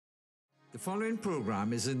The following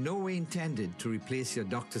program is in no way intended to replace your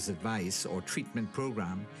doctor's advice or treatment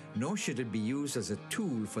program, nor should it be used as a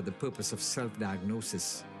tool for the purpose of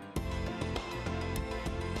self-diagnosis.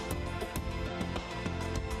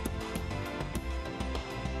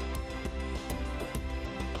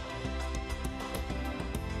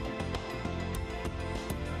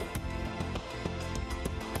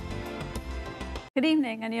 Good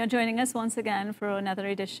evening, and you're joining us once again for another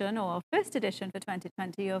edition, or first edition for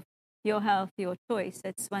 2020 of Your Health, Your Choice.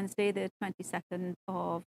 It's Wednesday, the 22nd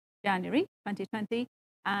of January, 2020.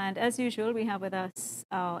 And as usual, we have with us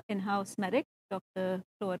our in-house medic, Dr.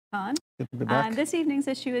 Claude Khan. Good to be back. And this evening's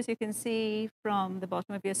issue, as you can see from the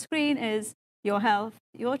bottom of your screen, is Your Health,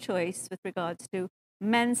 Your Choice with regards to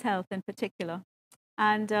men's health in particular.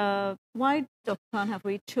 And why, Dr. Khan, have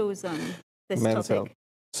we chosen this Men's topic? health.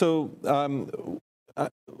 So,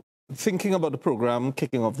 thinking about the program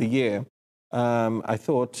kicking off the year, I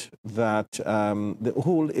thought that the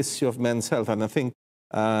whole issue of men's health, and I think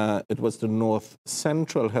it was the North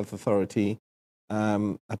Central Health Authority,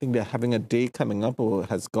 I think they're having a day coming up, or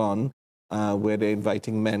has gone, where they're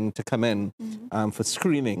inviting men to come in for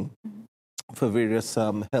screening for various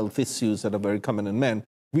health issues that are very common in men.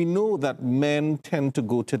 We know that men tend to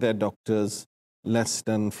go to their doctors less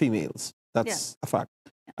than females. That's a fact.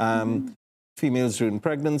 Females during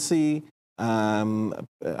pregnancy,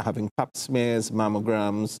 having pap smears,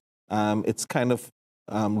 mammograms, it's kind of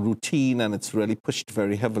routine, and it's really pushed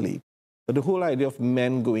very heavily. But the whole idea of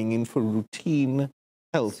men going in for routine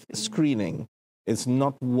health screening is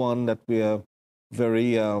not one that we're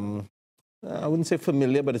very, I wouldn't say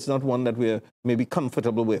familiar, but it's not one that we're maybe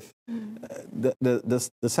comfortable with. The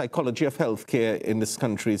psychology of healthcare in this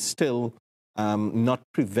country is still not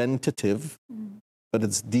preventative, but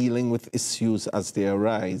it's dealing with issues as they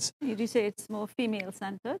arise. Did you say it's more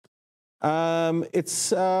female-centered?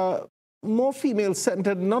 It's more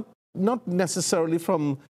female-centered, not necessarily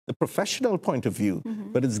from the professional point of view,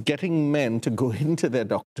 but it's getting men to go into their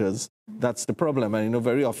doctors. That's the problem. And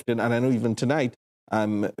very often, and I know even tonight,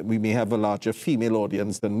 we may have a larger female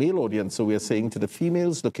audience than male audience. So we are saying to the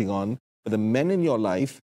females looking on, for the men in your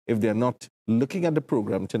life, if they're not looking at the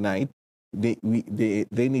program tonight, they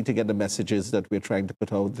need to get the messages that we're trying to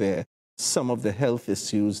put out there. Some of the health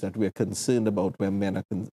issues that we're concerned about where men are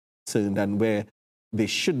concerned, and where they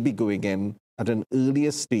should be going in at an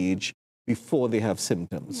earlier stage before they have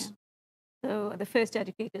symptoms. Yeah. So the first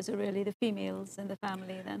educators are really the females in the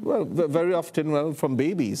family then? Well, very often, from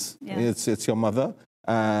babies. Yeah. It's your mother.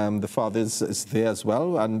 The father is there as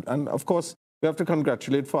well. And of course, we have to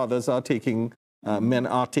congratulate fathers are taking, men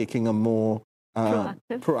are taking a more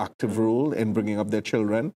proactive role in bringing up their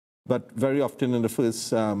children. But very often in the first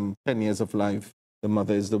 10 years of life, the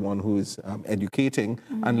mother is the one who is educating.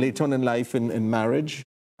 And later on in life, in marriage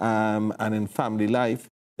and in family life,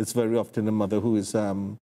 it's very often the mother who is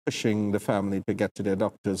pushing the family to get to their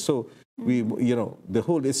doctors. So the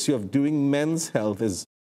whole issue of doing men's health is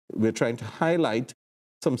we're trying to highlight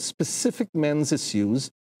some specific men's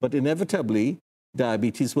issues, but inevitably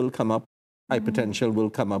diabetes will come up. Hypertension will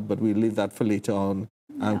come up, but we'll leave that for later on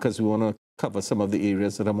because we want to cover some of the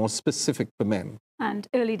areas that are more specific for men. And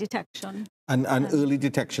early detection. And early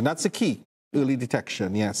detection. That's the key. Early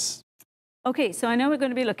detection, yes. Okay, so I know we're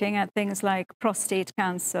going to be looking at things like prostate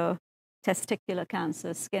cancer, testicular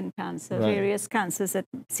cancer, skin cancer, various cancers that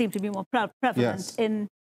seem to be more prevalent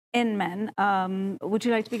in men. Would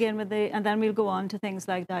you like to begin with and then we'll go on to things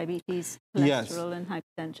like diabetes, cholesterol, and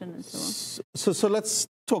hypertension, and so on. So let's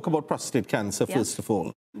talk about prostate cancer first of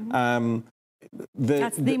all.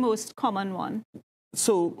 That's the most common one.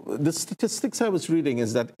 So the statistics I was reading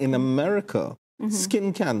is that in America,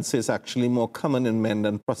 skin cancer is actually more common in men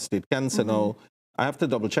than prostate cancer. Now, I have to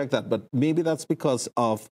double check that, but maybe that's because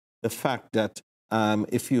of the fact that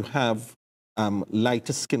if you have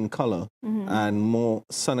lighter skin color and more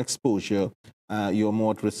sun exposure, you're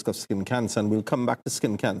more at risk of skin cancer. And we'll come back to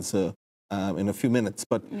skin cancer in a few minutes.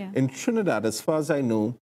 But in Trinidad, as far as I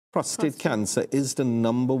know, prostate cancer is the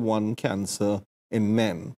 #1 cancer in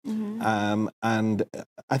men. And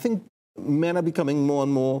I think men are becoming more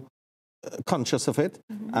and more conscious of it.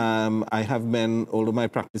 I have men, although my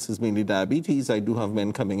practice is mainly diabetes, I do have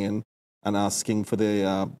men coming in and asking for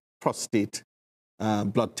the prostate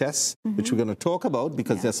blood tests, which we're going to talk about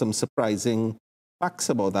because there's some surprising facts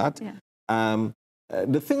about that.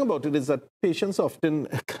 The thing about it is that patients often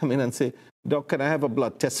come in and say, "Doc, can I have a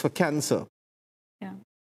blood test for cancer?"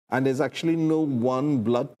 And there's actually no one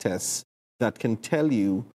blood test that can tell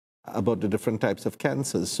you about the different types of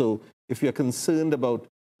cancers. So if you're concerned about,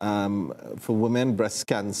 for women, breast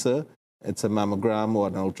cancer, it's a mammogram or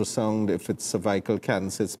an ultrasound. If it's cervical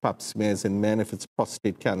cancer, it's pap smears in men. If it's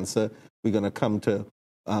prostate cancer, we're going to come to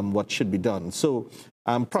what should be done. So,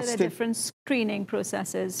 so there are different screening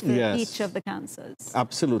processes for each of the cancers.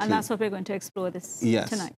 Absolutely. And that's what we're going to explore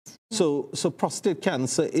tonight. So prostate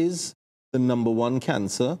cancer is the #1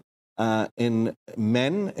 cancer in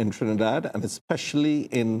men in Trinidad, and especially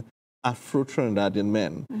in Afro-Trinidadian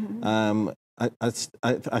men.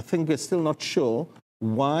 I think we're still not sure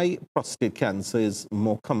why prostate cancer is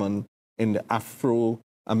more common in the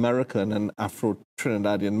Afro-American and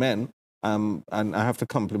Afro-Trinidadian men. And I have to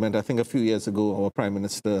compliment, I think a few years ago, our Prime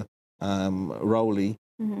Minister, Rowley,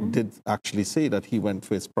 did actually say that he went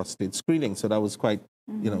for his prostate screening. So that was quite,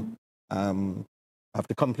 I have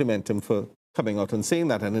to compliment him for coming out and saying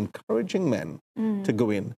that and encouraging men to go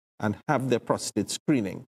in and have their prostate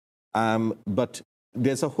screening. But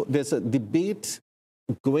there's a debate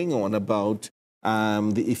going on about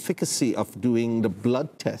the efficacy of doing the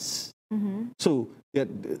blood tests. So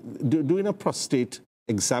doing a prostate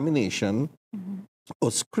examination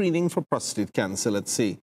or screening for prostate cancer, let's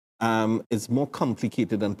say, is more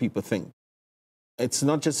complicated than people think. It's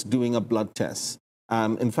not just doing a blood test.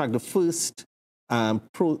 In fact, the first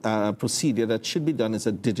procedure that should be done is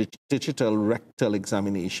a digital rectal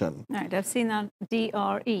examination. Right, I've seen that,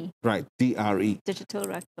 DRE. Right, DRE. Digital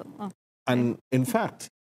rectal. Oh, okay. And in fact,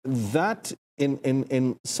 that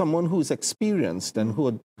in someone who's experienced and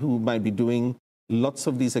who might be doing lots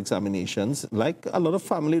of these examinations, like a lot of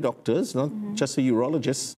family doctors, not just a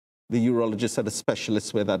urologist. The urologists are the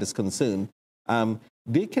specialists where that is concerned.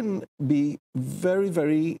 They can be very,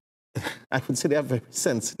 very, I would say they have very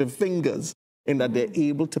sensitive fingers in that they're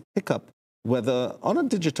able to pick up whether on a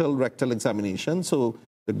digital rectal examination, so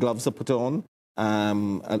the gloves are put on,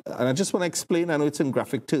 and I just want to explain, I know it's in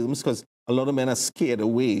graphic terms because a lot of men are scared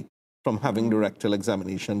away from having the rectal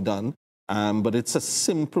examination done. But it's a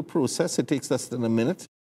simple process. It takes less than a minute,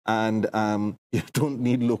 and you don't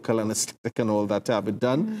need local anesthetic and all that to have it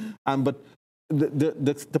done. But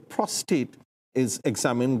the prostate is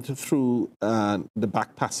examined through the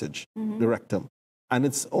back passage, the rectum, and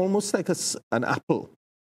it's almost like an apple,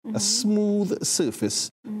 a smooth surface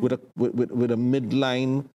with a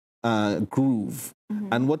midline groove.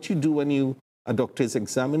 And what you do when a doctor is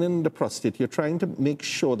examining the prostate, you're trying to make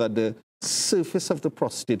sure that the surface of the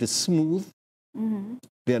prostate is smooth.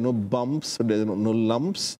 There are no bumps, or there are no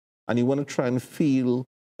lumps, and you want to try and feel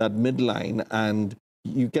that midline, and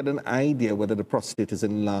you get an idea whether the prostate is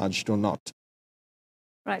enlarged or not.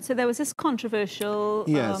 Right. So there was this controversial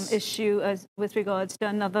issue with regards to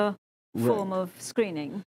another form of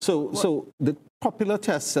screening. So the popular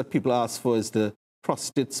test that people ask for is the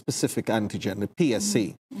prostate-specific antigen, the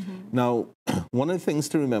PSA. Now, one of the things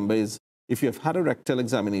to remember is if you've had a rectal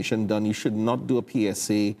examination done, you should not do a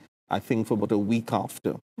PSA, I think, for about a week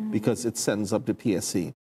after, because it sends up the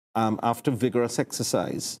PSA. After vigorous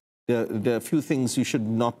exercise, there are a few things you should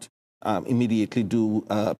not immediately do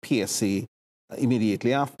a PSA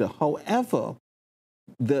immediately after. However,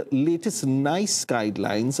 the latest NICE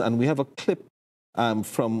guidelines, and we have a clip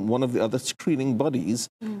from one of the other screening bodies,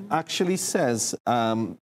 actually says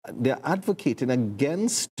they're advocating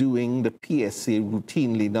against doing the PSA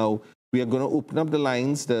routinely. Now, we are going to open up the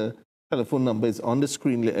lines. The telephone number is on the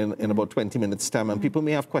screen in about 20 minutes' time, and people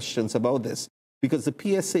may have questions about this because the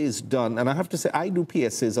PSA is done, and I have to say I do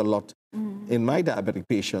PSAs a lot in my diabetic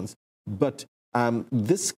patients, but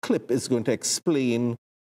this clip is going to explain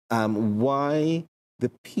why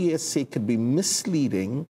the PSA could be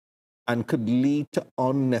misleading and could lead to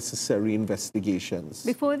unnecessary investigations.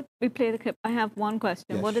 Before we play the clip, I have one question.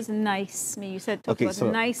 Yes. What does NICE mean? You said talk about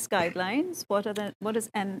NICE guidelines. What is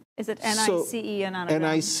it NICE an anagram?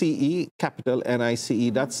 NICE, capital NICE,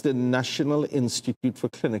 that's the National Institute for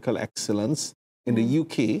Clinical Excellence in the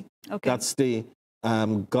UK. That's the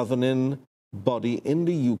governing body in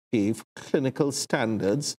the UK for clinical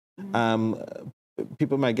standards.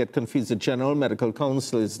 People might get confused. The General Medical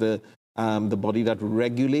Council is the body that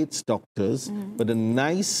regulates doctors, but the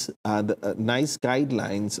NICE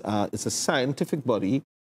guidelines is a scientific body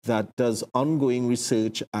that does ongoing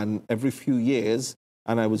research, and every few years,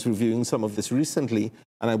 and I was reviewing some of this recently,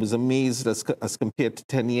 and I was amazed as compared to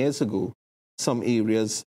 10 years ago, some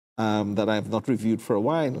areas that I have not reviewed for a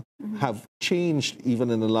while have changed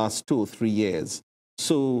even in the last 2 or 3 years.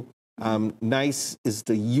 So NICE is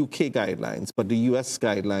the UK guidelines, but the US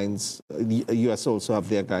guidelines, the US also have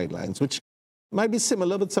their guidelines, which might be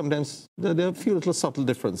similar, but sometimes there are a few little subtle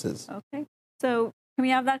differences. Okay. So can we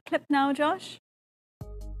have that clip now, Josh?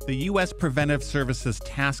 The U.S. Preventive Services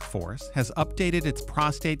Task Force has updated its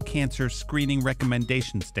prostate cancer screening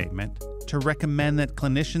recommendation statement to recommend that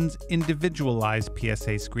clinicians individualize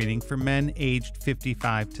PSA screening for men aged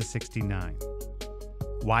 55 to 69.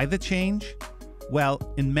 Why the change? Well,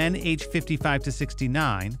 in men aged 55 to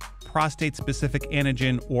 69, prostate-specific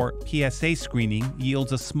antigen, or PSA screening,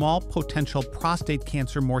 yields a small potential prostate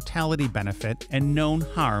cancer mortality benefit and known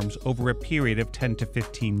harms over a period of 10 to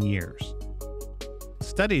 15 years.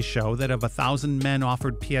 Studies show that of 1,000 men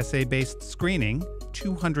offered PSA-based screening,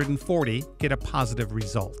 240 get a positive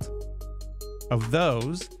result. Of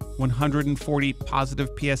those, 140 positive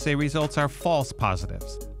PSA results are false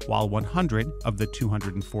positives, while 100 of the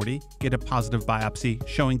 240 get a positive biopsy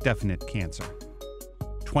showing definite cancer.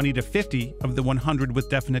 20 to 50 of the 100 with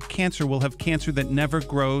definite cancer will have cancer that never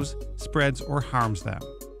grows, spreads, or harms them.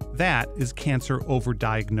 That is cancer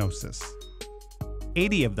overdiagnosis.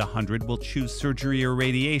 80 of the 100 will choose surgery or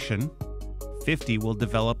radiation, 50 will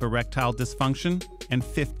develop erectile dysfunction, and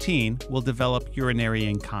 15 will develop urinary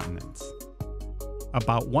incontinence.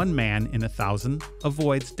 About 1 man in 1,000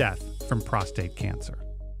 avoids death from prostate cancer.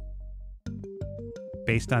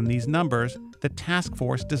 Based on these numbers, the task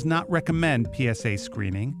force does not recommend PSA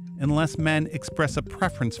screening unless men express a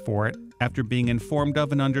preference for it after being informed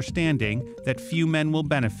of and understanding that few men will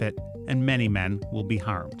benefit and many men will be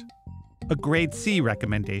harmed. A grade C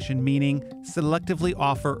recommendation, meaning selectively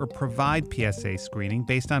offer or provide PSA screening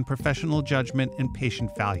based on professional judgment and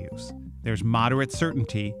patient values. There's moderate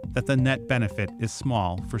certainty that the net benefit is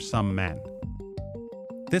small for some men.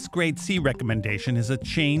 This grade C recommendation is a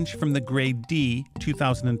change from the grade D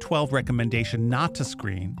 2012 recommendation not to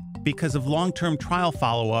screen because of long-term trial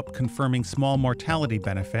follow-up confirming small mortality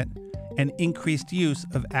benefit and increased use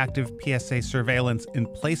of active PSA surveillance in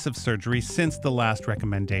place of surgery since the last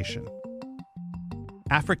recommendation.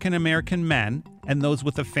 African American men and those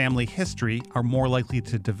with a family history are more likely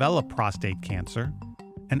to develop prostate cancer,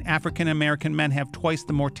 and African American men have twice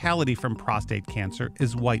the mortality from prostate cancer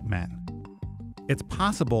as white men. It's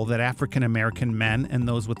possible that African American men and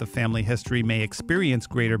those with a family history may experience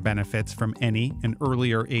greater benefits from any and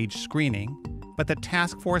earlier age screening, but the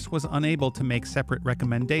task force was unable to make separate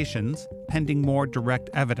recommendations pending more direct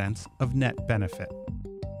evidence of net benefit.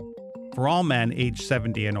 For all men aged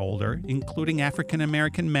 70 and older, including African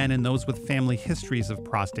American men and those with family histories of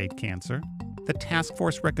prostate cancer, the task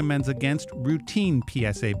force recommends against routine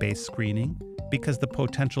PSA-based screening because the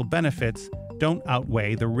potential benefits don't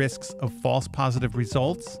outweigh the risks of false positive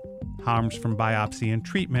results, harms from biopsy and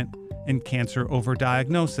treatment, and cancer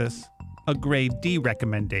overdiagnosis. A grade D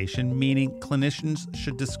recommendation, meaning clinicians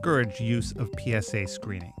should discourage use of PSA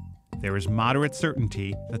screening. There is moderate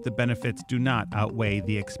certainty that the benefits do not outweigh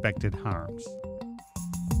the expected harms.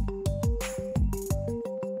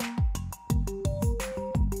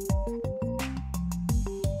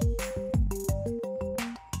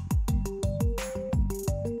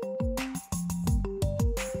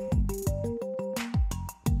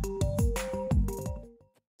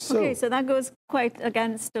 Okay, so that goes quite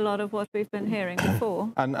against a lot of what we've been hearing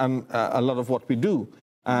before. And a lot of what we do.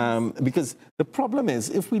 Because the problem is,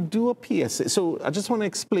 if we do a PSA, so I just want to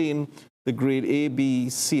explain the grade A, B,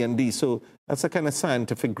 C, and D. So that's a kind of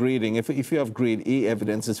scientific grading. If you have grade A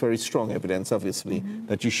evidence, it's very strong evidence, obviously,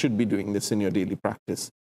 that you should be doing this in your daily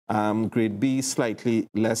practice. Grade B, slightly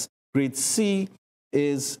less. Grade C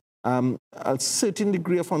is a certain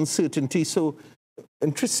degree of uncertainty. So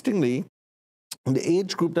interestingly, the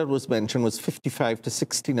age group that was mentioned was 55 to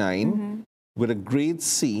 69 with a grade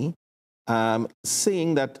C,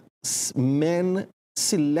 saying that men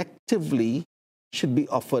selectively should be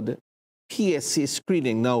offered PSA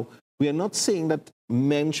screening. Now, we are not saying that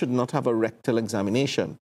men should not have a rectal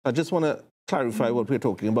examination. I just want to clarify what we're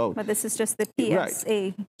talking about. But this is just the PSA.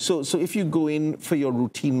 Right. So if you go in for your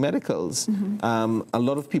routine medicals, a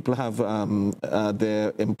lot of people have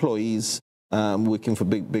their employees working for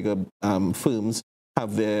bigger firms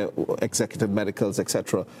have their executive medicals,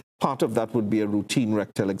 etc. Part of that would be a routine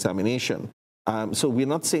rectal examination. So we're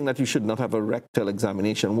not saying that you should not have a rectal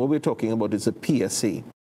examination. What we're talking about is a PSA.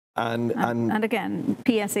 And again,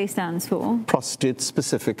 PSA stands for?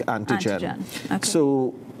 Prostate-specific antigen. Okay.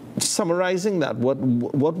 So summarizing that, what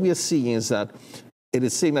we are seeing is that it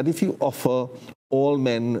is saying that if you offer all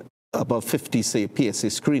men above 50, say, PSA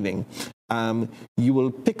screening, you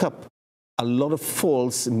will pick up a lot of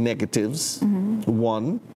false negatives,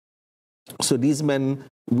 one. So these men,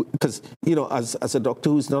 because, you know, as a doctor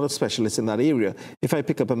who's not a specialist in that area, if I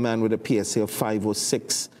pick up a man with a PSA of 5 or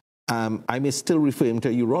 6, I may still refer him to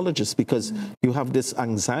a urologist because you have this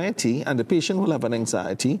anxiety, and the patient will have an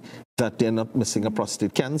anxiety that they're not missing a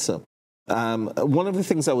prostate cancer. one of the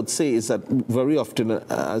things I would say is that very often,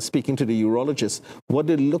 speaking to the urologist, what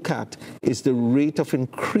they look at is the rate of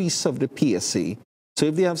increase of the PSA. So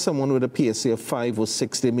if they have someone with a PSA of 5 or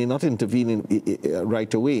 6, they may not intervene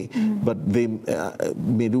right away, but they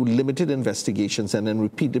may do limited investigations and then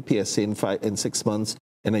repeat the PSA in 6 months,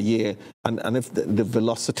 in a year. And if the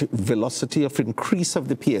velocity of increase of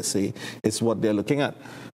the PSA is what they're looking at.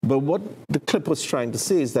 But what the clip was trying to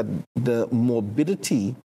say is that the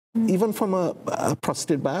morbidity, even from a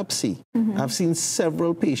prostate biopsy, I've seen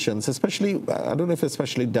several patients, especially, I don't know if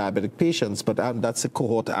especially diabetic patients, but that's a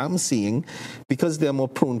cohort I'm seeing, because they're more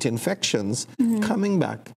prone to infections, coming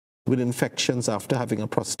back with infections after having a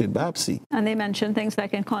prostate biopsy. And they mentioned things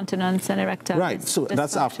like incontinence and erectile. Right, so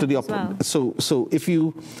that's after the operation.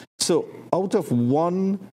 So out of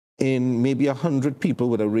 1 in maybe 100 people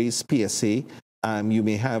with a raised PSA, you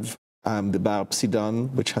may have the biopsy done,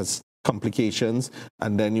 which has complications,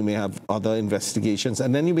 and then you may have other investigations,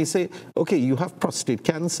 and then you may say, okay, you have prostate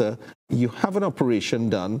cancer, you have an operation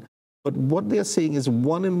done, but what they're saying is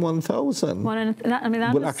 1 in 1,000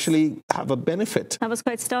 will actually have a benefit. That was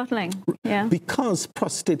quite startling, yeah. Because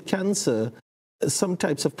prostate cancer, some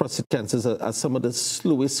types of prostate cancers are some of the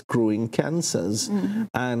slowest growing cancers,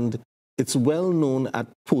 and it's well known at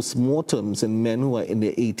postmortems in men who are in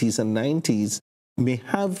their 80s and 90s may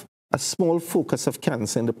have a small focus of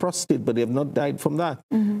cancer in the prostate, but they have not died from that.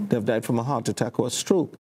 They have died from a heart attack or a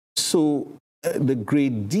stroke. So the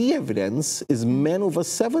grade D evidence is men over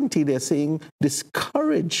 70, they're saying,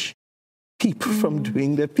 discourage people from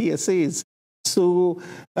doing their PSAs. So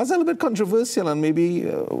that's a little bit controversial, and maybe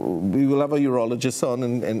we will have a urologist on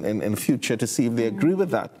in future to see if they agree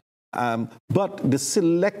with that. But the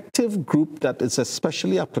selective group that is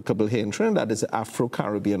especially applicable here in Trinidad is the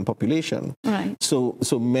Afro-Caribbean population. Right. So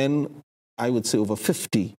men, I would say over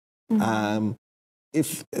 50,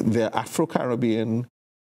 if they're Afro-Caribbean,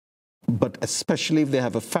 but especially if they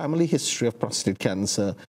have a family history of prostate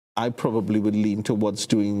cancer, I probably would lean towards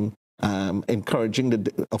doing, encouraging,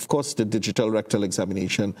 of course, the digital rectal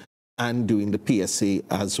examination and doing the PSA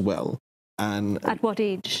as well. And at what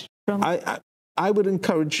age? I would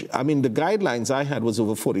encourage, I mean, the guidelines I had was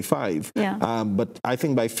over 45. Yeah. But I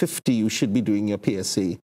think by 50, you should be doing your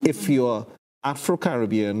PSA. If you're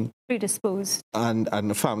Afro-Caribbean. Predisposed. And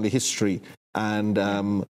a family history. And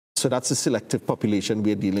so that's a selective population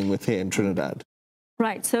we're dealing with here in Trinidad.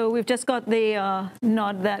 Right. So we've just got the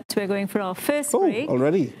nod that we're going for our first break.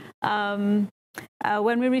 Already? When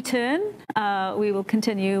we return, we will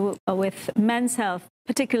continue with men's health,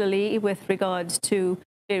 particularly with regards to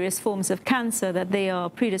various forms of cancer that they are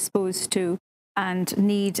predisposed to and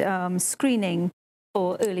need screening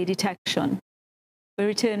for early detection. We'll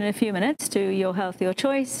return in a few minutes to Your Health, Your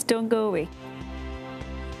Choice. Don't go away.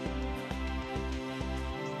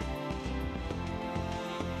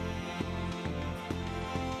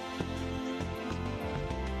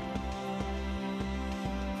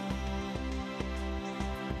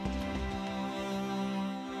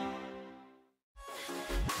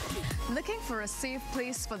 Looking for a safe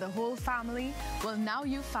place for the whole family? Well, now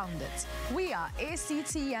you've found it. We are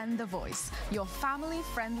ACTN The Voice, your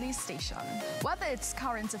family-friendly station. Whether it's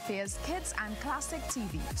current affairs, kids and classic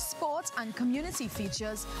TV, sport and community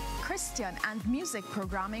features, Christian and music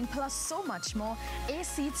programming, plus so much more,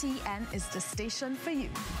 ACTN is the station for you.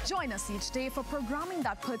 Join us each day for programming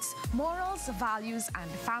that puts morals, values,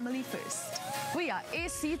 and family first. We are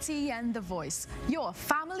ACTN The Voice, your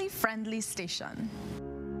family-friendly station.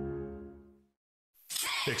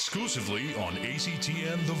 Exclusively on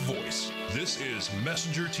ACTN The Voice. This is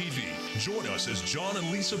Messenger TV. Join us as John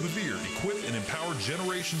and Lisa Bevere equip and empower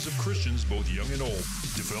generations of Christians, both young and old,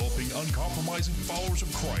 developing uncompromising followers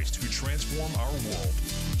of Christ who transform our world.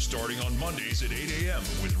 Starting on Mondays at 8 a.m.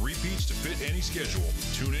 with repeats to fit any schedule.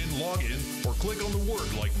 Tune in, log in, or click on the word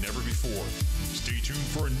like never before. Stay tuned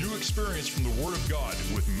for a new experience from the Word of God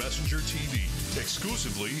with Messenger TV,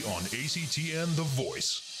 exclusively on ACTN The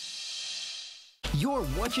Voice. You're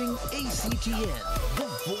watching ACTN, The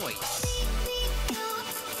Voice.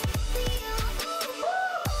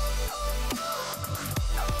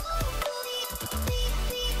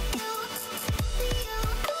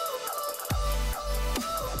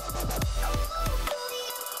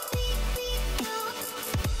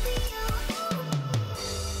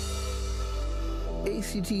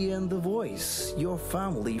 ACTN The Voice, your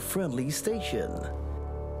family-friendly station.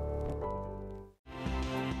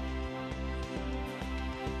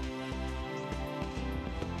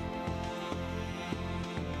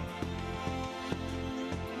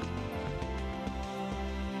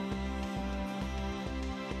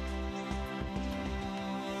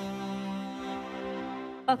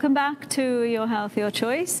 Welcome back to Your Health, Your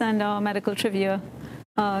Choice, and our medical trivia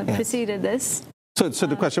preceded this. So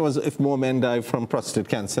the question was if more men die from prostate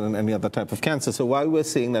cancer than any other type of cancer. So while we're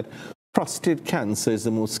saying that prostate cancer is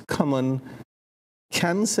the most common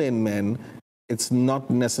cancer in men, it's not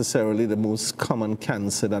necessarily the most common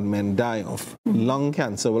cancer that men die of. Lung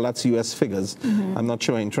cancer, well, that's U.S. figures. I'm not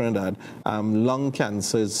sure in Trinidad. Lung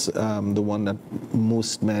cancer is the one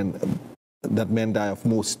that men die of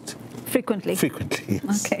most frequently.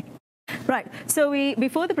 Yes. Okay. Right. So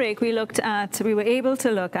before the break, we were able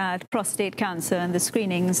to look at prostate cancer and the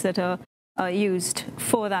screenings that are used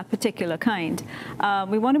for that particular kind.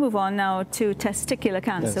 We want to move on now to testicular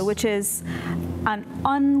cancer, which is an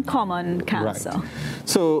uncommon cancer. Right.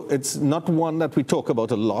 So it's not one that we talk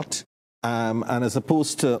about a lot. And as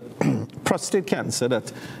opposed to prostate cancer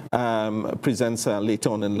that presents later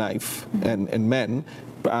on in life in men,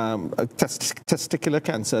 testicular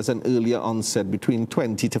cancer has an earlier onset between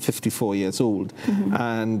 20 to 54 years old.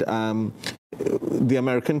 And the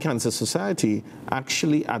American Cancer Society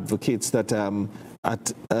actually advocates that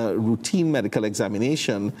at routine medical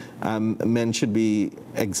examination, men should be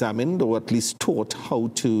examined or at least taught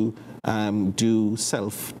how to do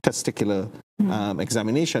self-testicular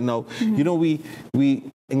examination. Now, you know, we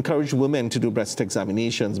encourage women to do breast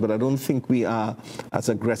examinations, but I don't think we are as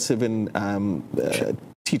aggressive in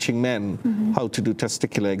teaching men how to do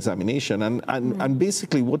testicular examination. And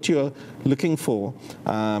basically what you're looking for,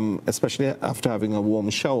 especially after having a warm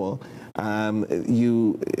shower,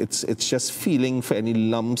 it's just feeling for any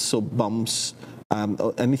lumps or bumps,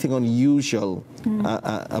 or anything unusual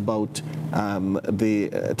about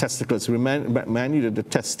the testicles. Remind you that the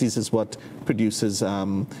testes is what produces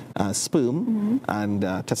sperm and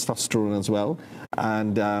testosterone as well.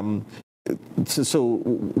 And so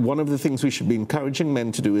one of the things we should be encouraging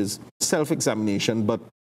men to do is self-examination, but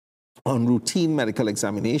on routine medical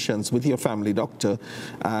examinations with your family doctor.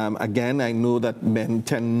 Again, I know that men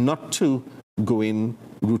tend not to go in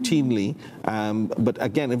routinely, but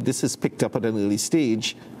again, if this is picked up at an early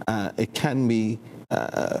stage, it can be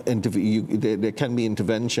there can be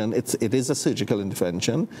intervention. It is a surgical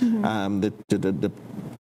intervention. The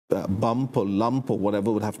bump or lump or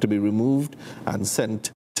whatever would have to be removed and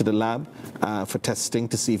sent to the lab for testing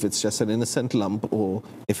to see if it's just an innocent lump or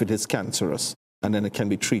if it is cancerous, and then it can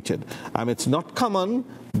be treated. It's not common,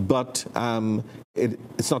 but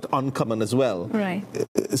it's not uncommon as well. Right.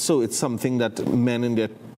 So it's something that men in their,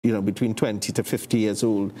 between 20 to 50 years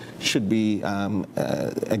old should be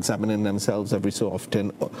examining themselves every so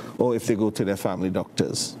often, or if they go to their family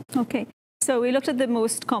doctors. Okay. So we looked at the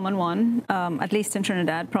most common one, at least in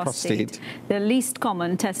Trinidad, prostate. The least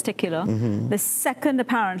common, testicular. The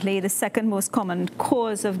second most common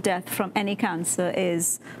cause of death from any cancer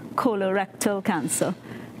is colorectal cancer.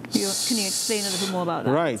 Can you explain a little more about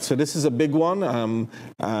that? Right. So this is a big one,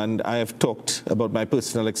 and I have talked about my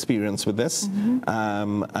personal experience with this.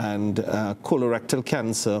 And colorectal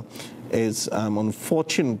cancer is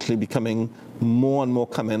unfortunately becoming more and more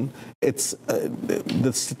common. It's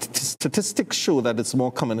the statistics show that it's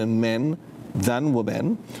more common in men than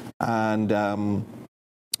women, and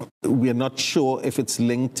we are not sure if it's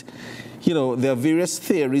linked. There are various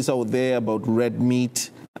theories out there about red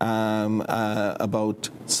meat, about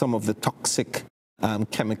some of the toxic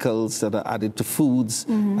chemicals that are added to foods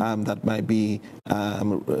that might be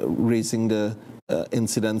raising the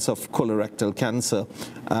incidence of colorectal cancer,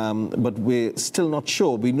 but we're still not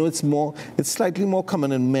sure. We know it's slightly more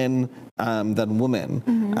common in men than women,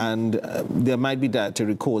 and there might be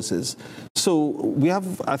dietary causes. So we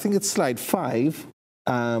have, I think it's slide 5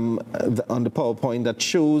 on the PowerPoint that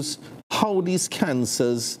shows how these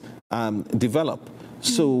cancers develop.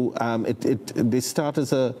 So they start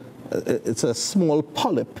as it's a small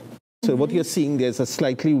polyp. So what you're seeing there's a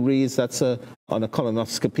slightly raised, that's on a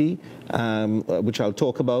colonoscopy, which I'll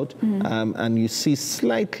talk about, and you see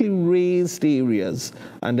slightly raised areas.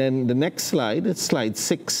 And then the next slide, it's slide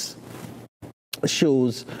 6,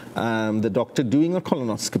 shows the doctor doing a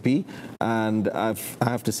colonoscopy, and I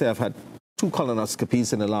have to say I've had 2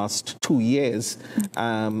 colonoscopies in the last 2 years,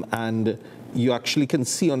 and you actually can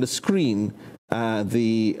see on the screen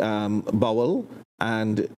the bowel,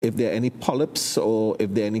 and if there are any polyps or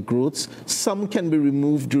if there are any growths. Some can be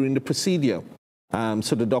removed during the procedure.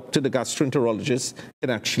 So the doctor, the gastroenterologist,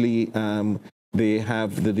 can actually, they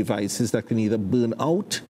have the devices that can either burn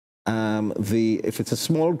out if it's a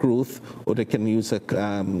small growth, or they can use a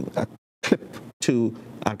clip to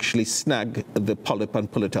actually snag the polyp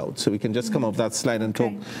and pull it out. So we can just come off that slide and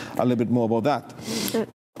talk a little bit more about that.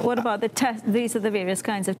 What about the test? These are the various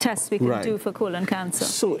kinds of tests we can do for colon cancer.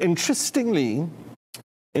 So interestingly,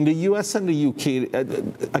 in the US and the UK,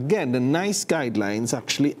 again, the NICE guidelines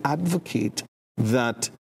actually advocate that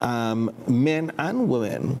men and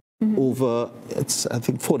women over, I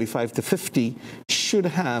think, 45 to 50 should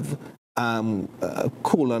have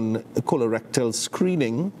colorectal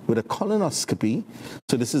screening with a colonoscopy.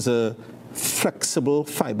 So this is a flexible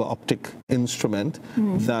fiber optic instrument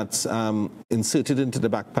that's inserted into the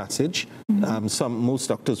back passage. Most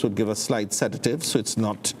doctors would give a slight sedative, so it's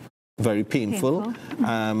not very painful.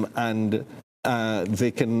 And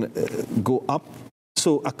they can go up.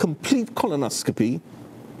 So a complete colonoscopy,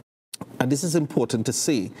 and this is important to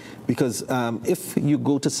say, because if you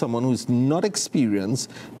go to someone who's not experienced,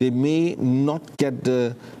 they may not get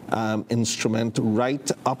the instrument right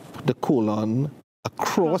up the colon,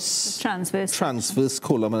 across transverse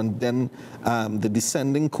colon, and then the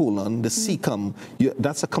descending colon, the cecum.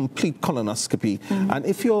 That's a complete colonoscopy. And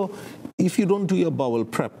if you don't do your bowel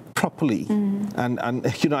prep properly, and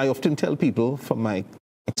I often tell people from my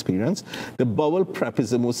experience, the bowel prep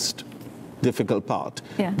is the most difficult part,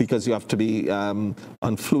 because you have to be on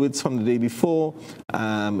fluids from the day before,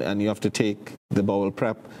 and you have to take the bowel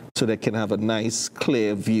prep so they can have a nice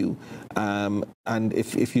clear view, and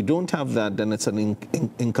if you don't have that, then it's an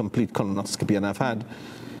incomplete colonoscopy. And I've had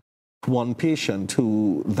one patient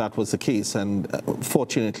who that was the case, and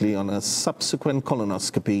fortunately on a subsequent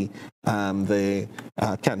colonoscopy the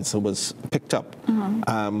cancer was picked up.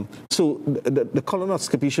 So the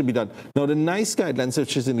colonoscopy should be done. Now the NICE guidelines,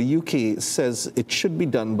 which is in the UK, says it should be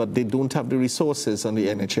done, but they don't have the resources on the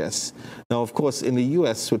NHS. Now of course in the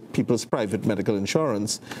US, with people's private medical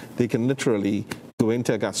insurance, they can literally go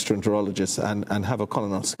into a gastroenterologist and have a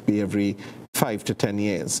colonoscopy every 5 to 10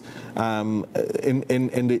 years. In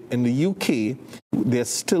the UK, they're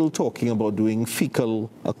still talking about doing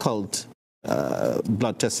fecal occult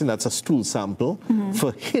blood testing. That's a stool sample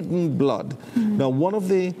for hidden blood. Now, one of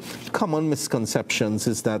the common misconceptions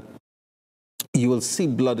is that you will see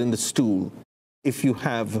blood in the stool if you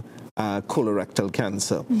have colorectal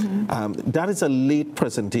cancer. That is a late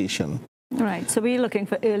presentation. Right, so we're looking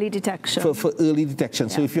for early detection. For early detection.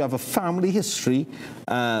 So if you have a family history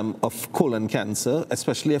of colon cancer,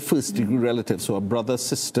 especially a first-degree relative, so a brother,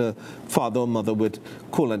 sister, father or mother with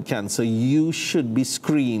colon cancer, you should be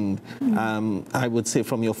screened, I would say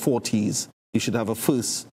from your 40s. You should have a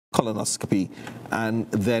first colonoscopy, and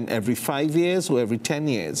then every 5 years or every 10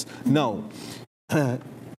 years. Now, the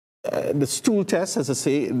stool test, as I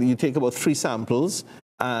say, you take about 3 samples,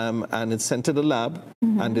 and it's sent to the lab,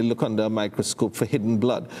 and they look under a microscope for hidden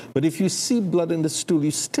blood. But if you see blood in the stool,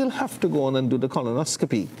 you still have to go on and do the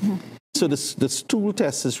colonoscopy. So the stool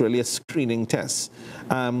test is really a screening test.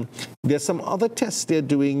 There's some other tests they're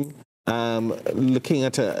doing, looking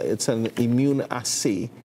at it's an immune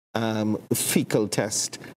assay, fecal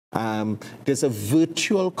test. There's a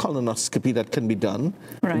virtual colonoscopy that can be done,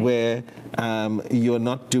 where you're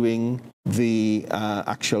not doing the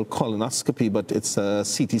actual colonoscopy, but it's a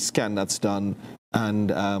CT scan that's done, and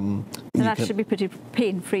that should be pretty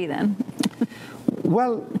pain-free then.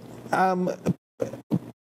 Well, as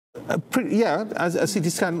a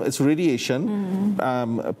CT scan, it's radiation,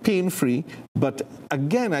 pain-free. But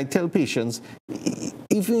again, I tell patients,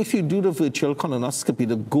 even if you do the virtual colonoscopy,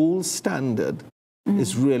 the gold standard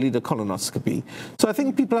is really the colonoscopy. So I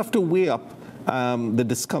think people have to weigh up the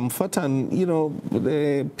discomfort, and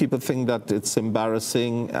people think that it's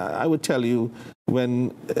embarrassing. I would tell you,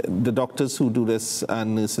 when the doctors who do this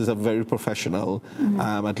and nurses are very professional,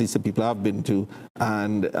 at least the people I've been to,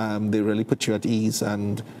 and they really put you at ease,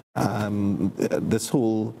 and this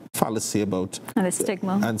whole fallacy about and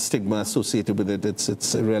stigma associated with it,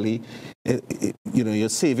 it's really, you're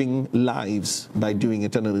saving lives by doing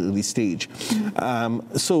it at an early stage.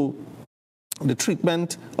 So the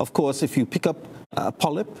treatment, of course, if you pick up a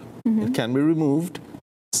polyp, it can be removed,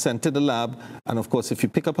 sent to the lab, and of course, if you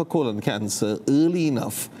pick up a colon cancer early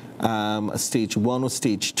enough, stage 1 or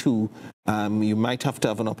stage 2, you might have to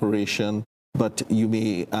have an operation, but you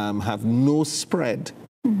may have no spread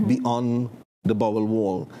beyond the bowel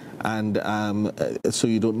wall, and so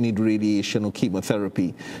you don't need radiation or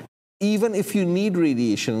chemotherapy. Even if you need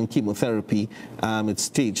radiation and chemotherapy, it's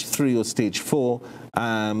stage 3 or stage 4,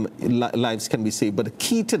 lives can be saved. But the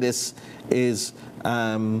key to this is,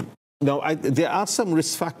 there are some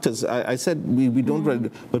risk factors. I said we don't really,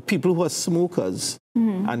 but people who are smokers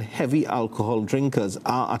and heavy alcohol drinkers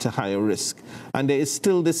are at a higher risk. And there is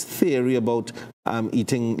still this theory about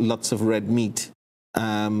eating lots of red meat.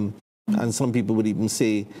 And some people would even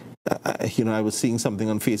say, I was seeing something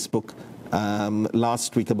on Facebook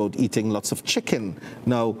last week about eating lots of chicken.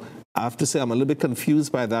 Now, I have to say I'm a little bit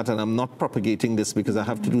confused by that, and I'm not propagating this because I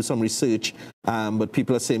have to do some research. But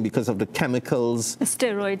people are saying because of the chemicals, the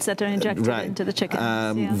steroids that are injected into the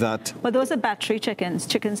chickens. Well, those are battery chickens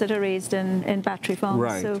that are raised in battery farms.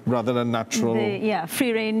 Right, so rather than natural.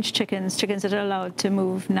 Free-range chickens that are allowed to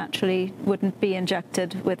move naturally wouldn't be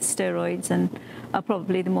injected with steroids and are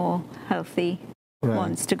probably the more healthy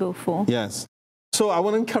ones to go for. Yes. So I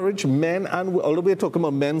want to encourage men, and although we're talking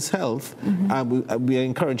about men's health, we are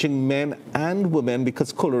encouraging men and women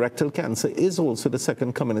because colorectal cancer is also the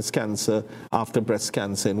second commonest cancer after breast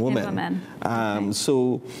cancer in women.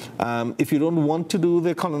 So if you don't want to do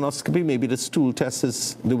the colonoscopy, maybe the stool test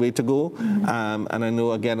is the way to go. And I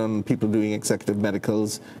know, again, on people doing executive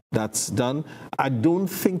medicals, that's done. I don't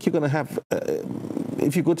think you're going to have,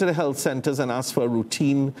 if you go to the health centers and ask for a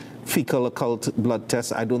routine fecal occult blood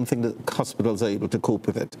test, I don't think the hospitals are able to cope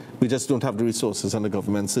with it. We just don't have the resources on the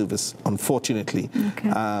government service, unfortunately.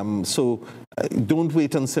 So don't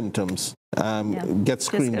wait on symptoms. Get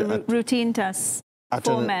screened. Just routine tests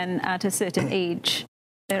for men at a certain age.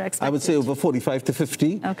 They're expected. I would say over 45 to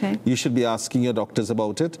 50. You should be asking your doctors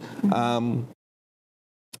about it.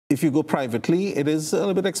 If you go privately, it is a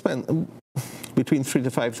little bit expensive, between $3,000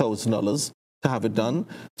 to $5,000 to have it done.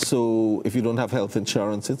 So if you don't have health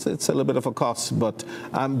insurance, it's a little bit of a cost. But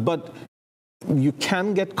you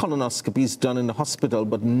can get colonoscopies done in the hospital,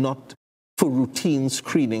 but not for routine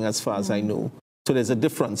screening, as far as I know. So there's a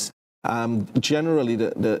difference. Generally,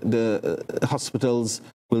 the hospitals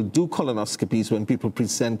will do colonoscopies when people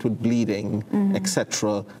present with bleeding,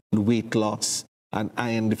 etc., weight loss, and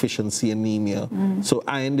iron deficiency anemia. So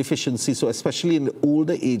iron deficiency, so especially in the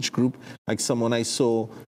older age group, like someone I saw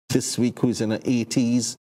this week who's in her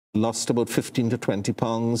 80s, lost about 15 to 20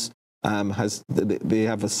 pounds, they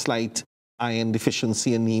have a slight iron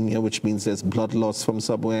deficiency anemia, which means there's blood loss from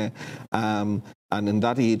somewhere. And in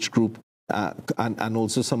that age group, and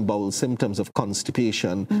also some bowel symptoms of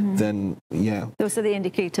constipation, then, those are the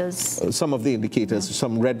indicators. Some of the indicators,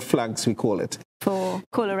 some red flags, we call it. For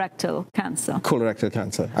colorectal cancer. Colorectal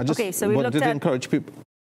cancer. I just wanted to encourage people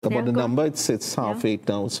about the number. It's 8:30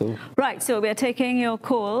 now. So right, so we're taking your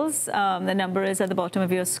calls. The number is at the bottom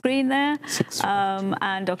of your screen there.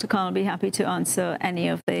 And Dr. Khan will be happy to answer any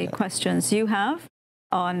of the questions you have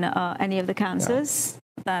on any of the cancers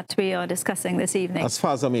that we are discussing this evening. As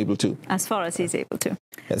far as I'm able to. As far as he's able to.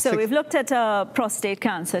 So we've looked at prostate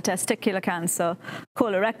cancer, testicular cancer,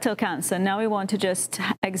 colorectal cancer. Now we want to just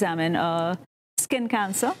examine skin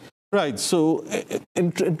cancer. Right. So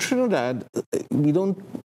in Trinidad, we don't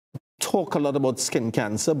talk a lot about skin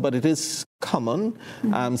cancer, but it is common.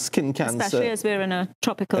 Skin cancer, especially as we're in a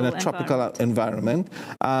tropical environment.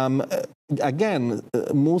 Again,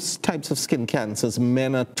 most types of skin cancers,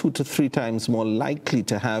 men are 2 to 3 times more likely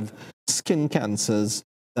to have skin cancers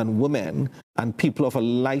than women, and people of a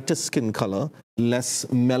lighter skin color, less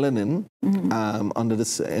melanin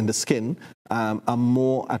in the skin, are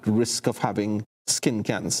more at risk of having skin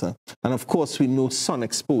cancer. And of course, we know sun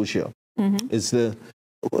exposure is the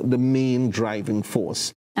main driving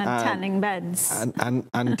force. And tanning beds.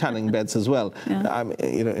 And tanning beds as well.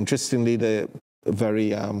 Interestingly, the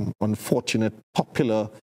very unfortunate popular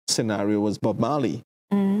scenario was Bob Marley,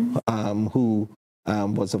 who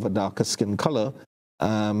was of a darker skin color,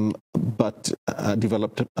 but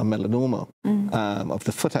developed a melanoma of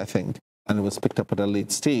the foot, I think, and it was picked up at a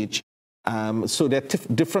late stage. So there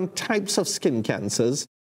are different types of skin cancers.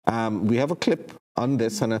 We have a clip on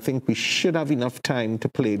this, and I think we should have enough time to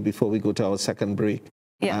play it before we go to our second break.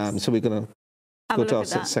 Yes. So we're going to go to our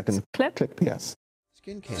second clip. Yes.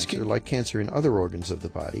 Skin cancer, like cancer in other organs of the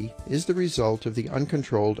body, is the result of the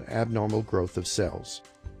uncontrolled abnormal growth of cells.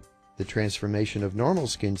 The transformation of normal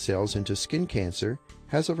skin cells into skin cancer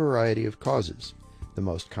has a variety of causes, the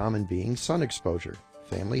most common being sun exposure,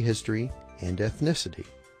 family history, and ethnicity.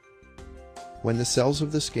 When the cells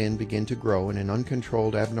of the skin begin to grow in an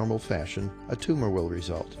uncontrolled abnormal fashion, a tumor will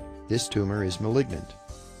result. This tumor is malignant.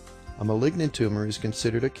 A malignant tumor is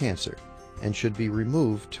considered a cancer and should be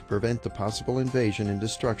removed to prevent the possible invasion and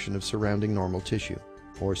destruction of surrounding normal tissue,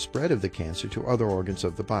 or spread of the cancer to other organs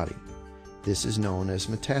of the body. This is known as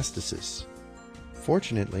metastasis.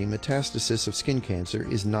 Fortunately, metastasis of skin cancer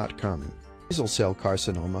is not common. Basal cell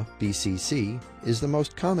carcinoma, BCC, is the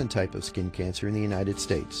most common type of skin cancer in the United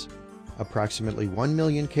States. Approximately 1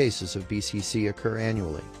 million cases of BCC occur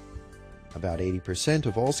annually. About 80%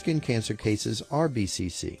 of all skin cancer cases are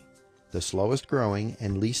BCC, the slowest growing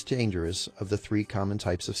and least dangerous of the 3 common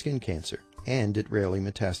types of skin cancer, and it rarely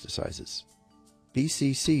metastasizes.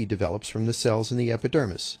 BCC develops from the cells in the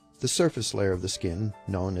epidermis, the surface layer of the skin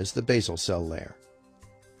known as the basal cell layer.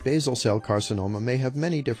 Basal cell carcinoma may have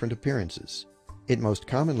many different appearances. It most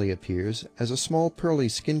commonly appears as a small pearly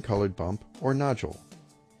skin-colored bump or nodule.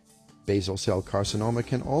 Basal cell carcinoma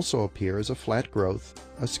can also appear as a flat growth,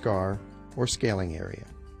 a scar, or scaling area.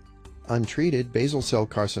 Untreated basal cell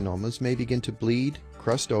carcinomas may begin to bleed,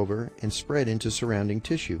 crust over, and spread into surrounding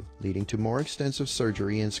tissue, leading to more extensive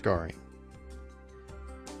surgery and scarring.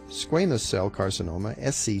 Squamous cell carcinoma,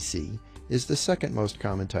 SCC, is the second most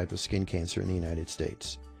common type of skin cancer in the United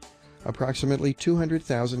States. Approximately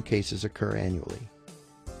 200,000 cases occur annually.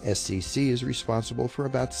 SCC is responsible for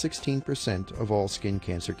about 16% of all skin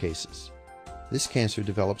cancer cases. This cancer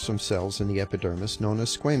develops from cells in the epidermis known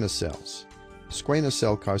as squamous cells. Squamous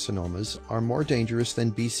cell carcinomas are more dangerous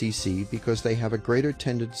than BCC because they have a greater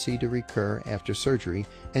tendency to recur after surgery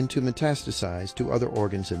and to metastasize to other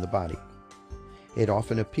organs in the body. It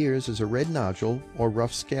often appears as a red nodule or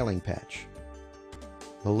rough scaling patch.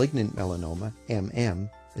 Malignant melanoma, MM,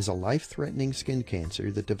 is a life-threatening skin cancer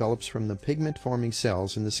that develops from the pigment-forming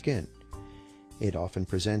cells in the skin. It often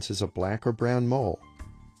presents as a black or brown mole.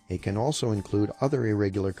 It can also include other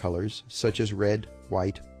irregular colors such as red,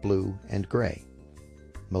 white, blue, and gray.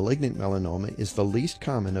 Malignant melanoma is the least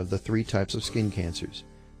common of the three types of skin cancers,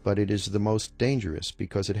 but it is the most dangerous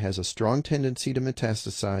because it has a strong tendency to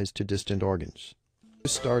metastasize to distant organs. They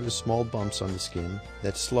start as small bumps on the skin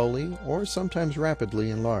that slowly or sometimes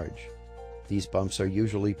rapidly enlarge. These bumps are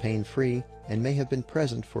usually pain-free and may have been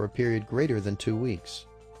present for a period greater than 2 weeks.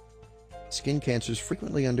 Skin cancers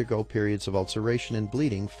frequently undergo periods of ulceration and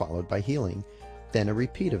bleeding followed by healing, then a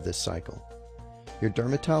repeat of this cycle. Your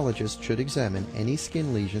dermatologist should examine any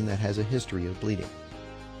skin lesion that has a history of bleeding.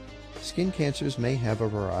 Skin cancers may have a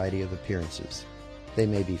variety of appearances. They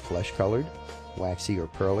may be flesh-colored, waxy or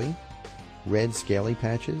pearly, red scaly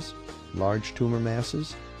patches, large tumor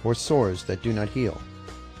masses, or sores that do not heal.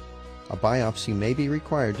 A biopsy may be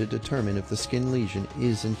required to determine if the skin lesion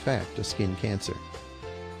is in fact a skin cancer.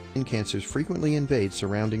 Skin cancers frequently invade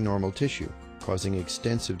surrounding normal tissue, causing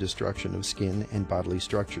extensive destruction of skin and bodily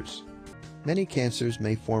structures. Many cancers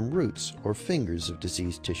may form roots or fingers of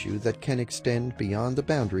diseased tissue that can extend beyond the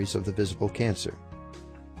boundaries of the visible cancer.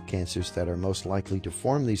 Cancers that are most likely to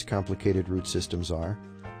form these complicated root systems are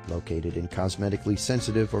located in cosmetically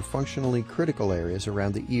sensitive or functionally critical areas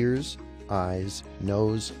around the ears, eyes,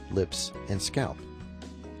 nose, lips, and scalp.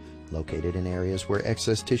 Located in areas where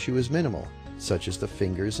excess tissue is minimal, such as the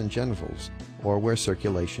fingers and genitals, or where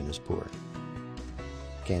circulation is poor.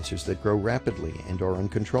 Cancers that grow rapidly and/or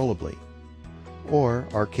uncontrollably, or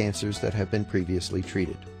are cancers that have been previously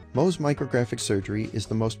treated. Mohs micrographic surgery is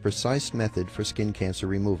the most precise method for skin cancer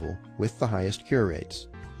removal, with the highest cure rates.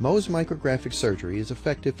 Mohs micrographic surgery is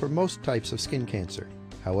effective for most types of skin cancer.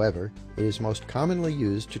 However, it is most commonly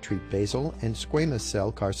used to treat basal and squamous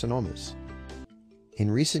cell carcinomas.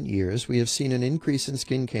 In recent years, we have seen an increase in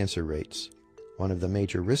skin cancer rates. One of the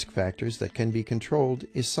major risk factors that can be controlled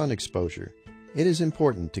is sun exposure. It is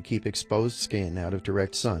important to keep exposed skin out of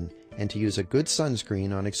direct sun and to use a good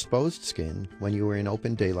sunscreen on exposed skin when you are in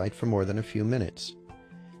open daylight for more than a few minutes.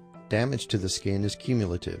 Damage to the skin is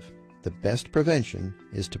cumulative. The best prevention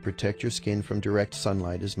is to protect your skin from direct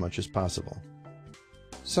sunlight as much as possible.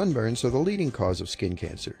 Sunburns are the leading cause of skin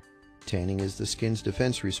cancer. Tanning is the skin's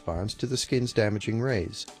defense response to the skin's damaging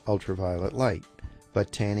rays, ultraviolet light,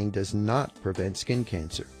 but tanning does not prevent skin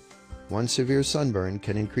cancer. One severe sunburn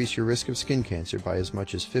can increase your risk of skin cancer by as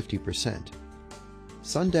much as 50%.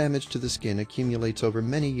 Sun damage to the skin accumulates over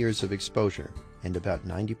many years of exposure, and about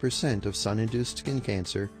 90% of sun-induced skin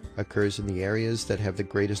cancer occurs in the areas that have the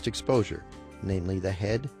greatest exposure, namely the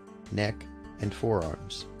head, neck, and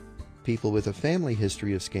forearms. People with a family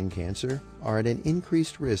history of skin cancer are at an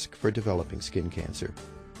increased risk for developing skin cancer.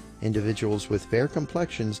 Individuals with fair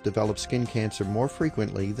complexions develop skin cancer more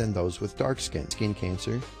frequently than those with dark skin. Skin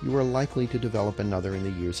cancer, you are likely to develop another in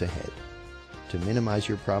the years ahead. To minimize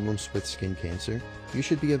your problems with skin cancer, you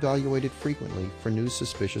should be evaluated frequently for new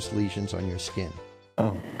suspicious lesions on your skin.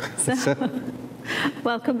 Oh.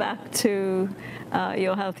 Welcome back to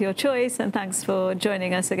Your Health, Your Choice, and thanks for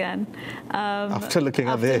joining us again. After looking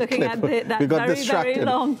at that we got very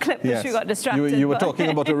long clip, yes. which we got distracted. You were talking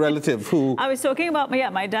about a relative who... I was talking about,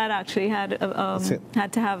 my dad actually had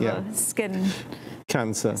to have a skin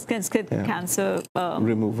cancer. Skin cancer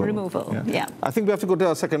removal. Yeah. I think we have to go to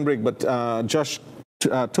our second break, but Josh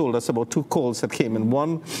told us about 2 calls that came in.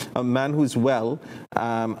 One, a man who's well,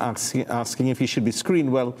 asking if he should be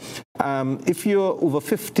screened. Well, if you're over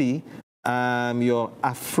 50, you're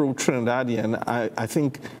Afro-Trinidadian, I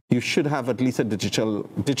think you should have at least a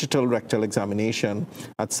digital rectal examination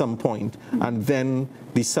at some point, and then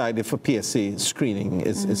decide if a PSA screening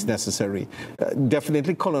is necessary.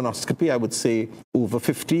 Definitely colonoscopy, I would say over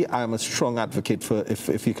 50. I'm a strong advocate for,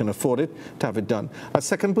 if you can afford it, to have it done. A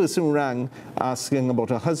second person rang asking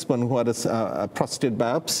about a husband who had a prostate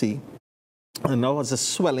biopsy and now has a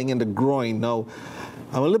swelling in the groin. Now,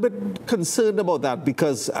 I'm a little bit concerned about that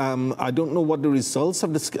because I don't know what the results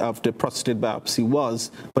of the prostate biopsy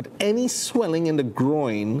was, but any swelling in the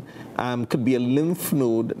groin could be a lymph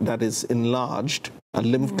node that is enlarged, a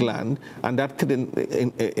lymph gland, and that could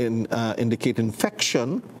indicate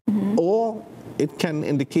infection, or it can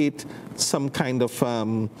indicate some kind of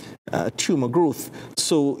tumor growth.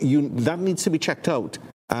 So that needs to be checked out.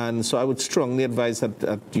 And so I would strongly advise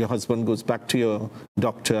that your husband goes back to your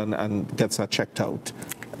doctor and gets that checked out.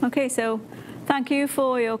 Okay, so thank you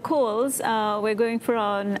for your calls. We're going for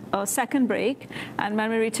our second break. And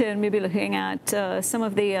when we return, we'll be looking at some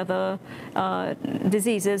of the other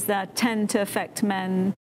diseases that tend to affect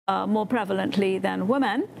men more prevalently than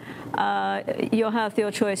women. Your Health, Your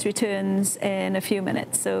Choice returns in a few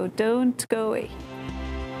minutes, so don't go away.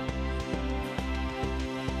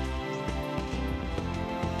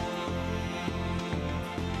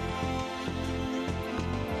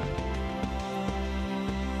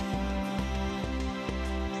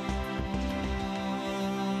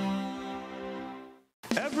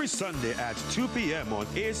 Every Sunday at 2 p.m. on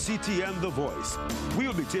ACTN The Voice, we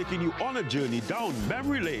will be taking you on a journey down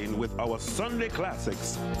memory lane with our Sunday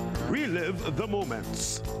classics. Relive the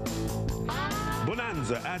moments.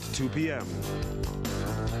 Bonanza at 2 p.m.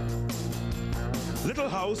 Little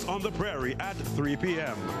House on the Prairie at 3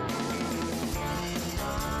 p.m.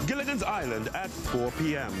 Gilligan's Island at 4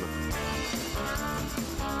 p.m.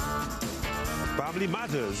 Family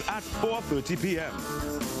Matters at 4:30 p.m.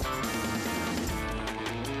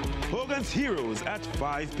 Hogan's Heroes at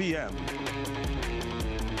 5 p.m.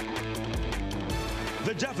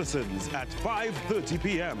 The Jeffersons at 5:30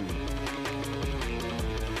 p.m.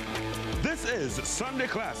 This is Sunday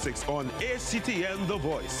Classics on ACTN The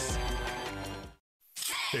Voice.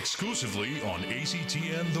 Exclusively on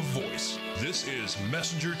ACTN The Voice. This is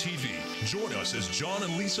Messenger TV. Join us as John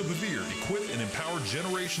and Lisa Bevere equip and empower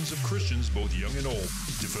generations of Christians, both young and old,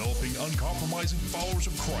 developing uncompromising followers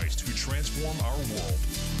of Christ who transform our world.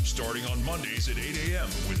 Starting on Mondays at 8 a.m.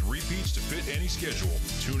 with repeats to fit any schedule.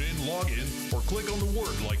 Tune in, log in, or click on the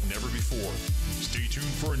word like never before. Stay tuned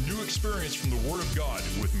for a new experience from the Word of God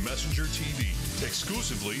with Messenger TV.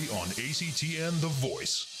 Exclusively on ACTN The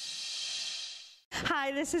Voice.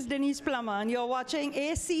 Hi, this is Denise Plummer, and you're watching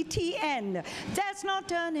ACTN. There's no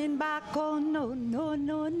turning back, oh no, no,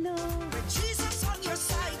 no, no. With Jesus on your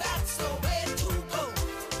side, that's the way to go.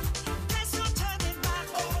 There's no turning back,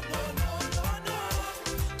 oh no, no, no, no.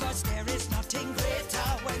 'Cause there is nothing greater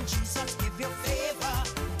when Jesus gives you favor.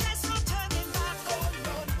 There's no turning back, oh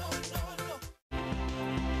no, no, no, no.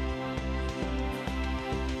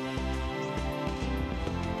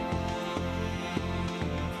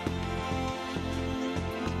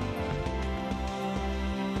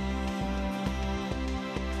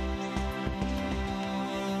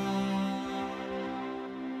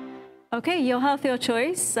 Okay, Your Health, Your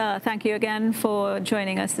Choice. Thank you again for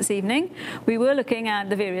joining us this evening. We were looking at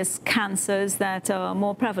the various cancers that are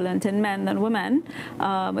more prevalent in men than women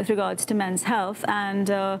with regards to men's health,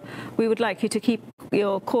 and we would like you to keep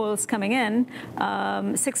your calls coming in.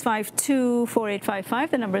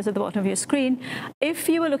 652-4855, the number is at the bottom of your screen. If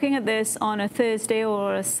you were looking at this on a Thursday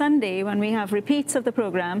or a Sunday when we have repeats of the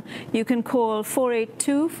program, you can call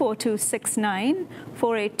 482-4269,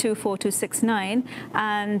 482-4269,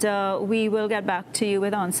 and we will get back to you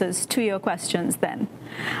with answers to your questions then.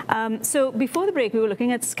 So before the break, we were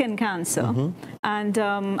looking at skin cancer. And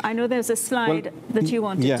I know there's a slide that you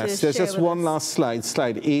wanted to share. Yes, there's just one last slide,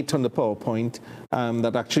 slide 8 on the PowerPoint,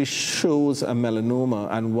 that actually shows a melanoma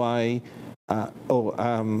and why.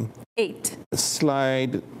 8.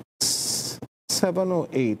 Slide 7 or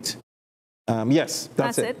 8. Yes,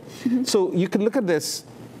 that's it. So you can look at this.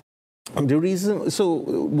 The reason, so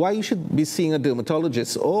why you should be seeing a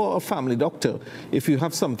dermatologist or a family doctor if you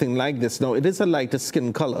have something like this. Now, it is a lighter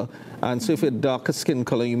skin color, and so if you're a darker skin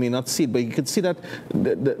color, you may not see it, but you can see that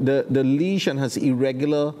the lesion has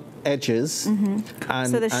irregular edges. And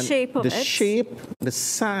so the shape of it. The shape, the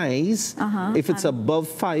size, if it's above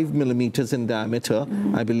 5 millimeters in diameter,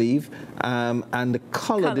 I believe, and the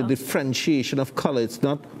color, the differentiation of color, it's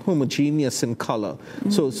not homogeneous in color.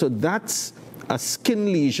 So that's a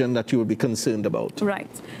skin lesion that you would be concerned about. Right.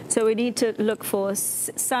 So we need to look for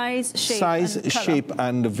size, shape,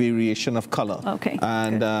 and the variation of color. Okay.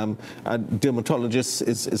 And a dermatologist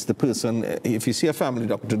is the person. If you see a family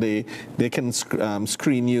doctor today, they can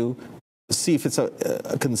screen you, see if it's a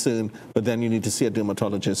concern, but then you need to see a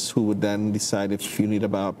dermatologist who would then decide if you need a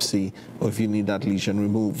biopsy or if you need that lesion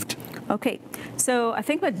removed. Okay, so I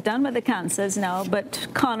think we're done with the cancers now, but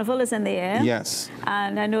Carnival is in the air. Yes.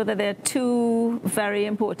 And I know that there are two very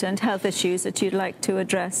important health issues that you'd like to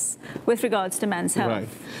address with regards to men's health. Right.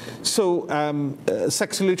 So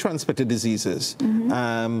sexually transmitted diseases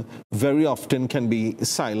very often can be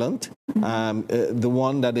silent. The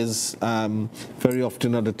one that is very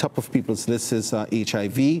often at the top of people's list is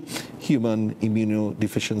HIV, human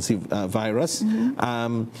immunodeficiency virus.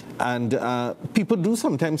 And people do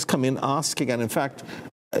sometimes come in asking, and in fact,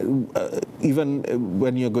 even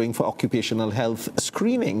when you're going for occupational health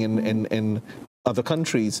screening in other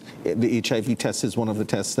countries, the HIV test is one of the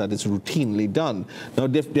tests that is routinely done. Now,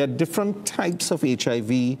 there are different types of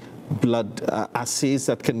HIV blood assays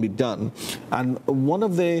that can be done. And one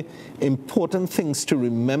of the important things to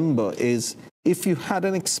remember is if you had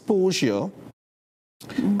an exposure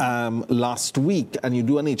last week and you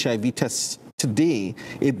do an HIV test today,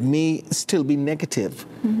 it may still be negative.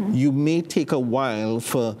 You may take a while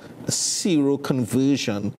for a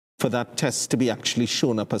seroconversion for that test to be actually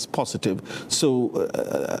shown up as positive. So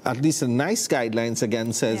at least a NICE guidelines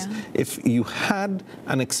again says if you had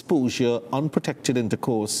an exposure, unprotected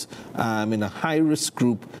intercourse in a high-risk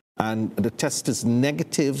group and the test is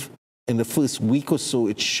negative in the first week or so,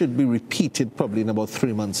 it should be repeated probably in about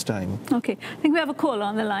 3 months' time. Okay, I think we have a caller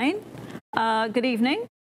on the line. Good evening.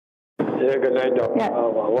 Yeah, good night, Doc. I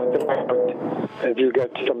want to find out if you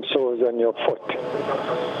got some sores on your foot.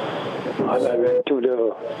 And I went to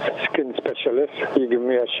the skin specialist. He gave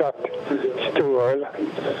me a shot, steroid,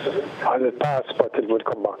 and it passed, but it would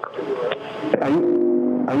come back. Are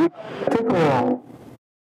you sick or?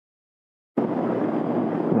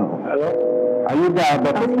 No. Hello? Are you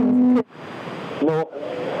diabetic? No.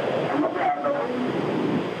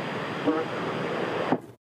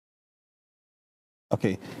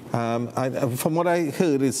 Okay. From what I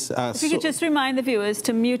heard is... if you could just remind the viewers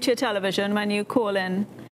to mute your television when you call in,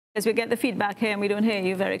 because we get the feedback here and we don't hear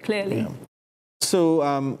you very clearly. Yeah. So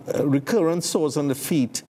recurrent sores on the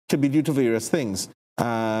feet can be due to various things.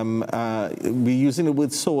 We're using the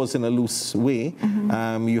word sores in a loose way.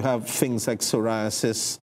 You have things like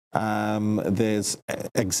psoriasis, there's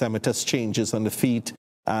eczematous changes on the feet.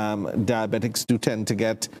 Diabetics do tend to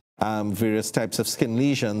get various types of skin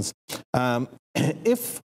lesions.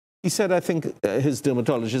 If he said, I think his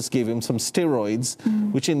dermatologist gave him some steroids,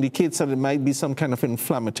 which indicates that it might be some kind of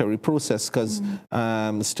inflammatory process because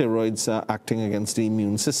steroids are acting against the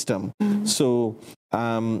immune system. So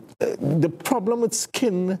the problem with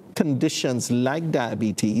skin conditions like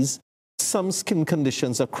diabetes, some skin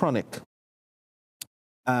conditions are chronic.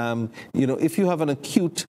 You know, if you have an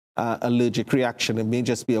acute allergic reaction, it may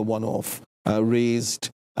just be a one-off raised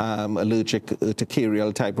allergic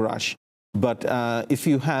urticarial type rash. But if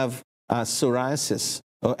you have psoriasis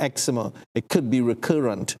or eczema, it could be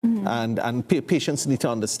recurrent, and patients need to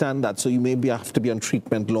understand that. So you may have to be on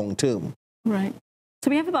treatment long term. Right. So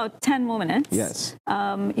we have about 10 more minutes. Yes.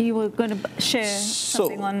 You were going to share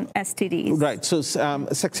something on STDs. Right. So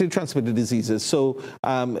sexually transmitted diseases. So,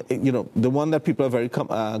 you know, the one that people are very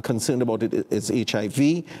concerned about is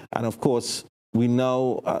HIV. And of course, we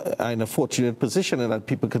now are in a fortunate position in that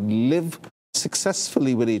people could live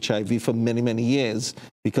successfully with HIV for many, many years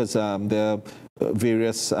because there are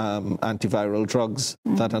various antiviral drugs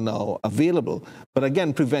that are now available. But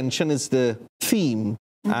again, prevention is the theme.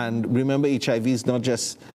 And remember, HIV is not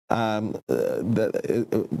just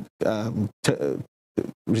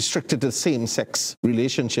restricted to same-sex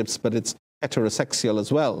relationships, but it's heterosexual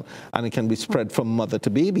as well. And it can be spread from mother to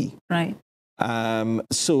baby. Right.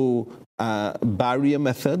 So barrier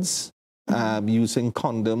methods, using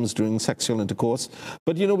condoms during sexual intercourse.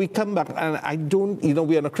 But, you know, we come back, and I don't, you know,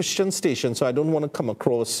 we're on a Christian station, so I don't want to come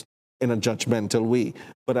across in a judgmental way.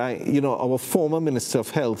 But you know, our former Minister of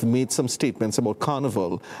Health made some statements about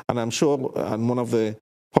Carnival, and I'm sure one of the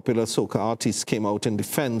popular soca artists came out in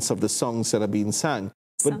defense of the songs that are being sang.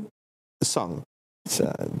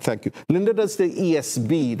 Thank you. Linda does the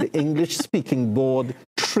ESB, the English Speaking Board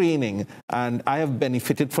training, and I have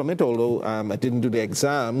benefited from it, although I didn't do the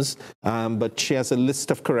exams, but she has a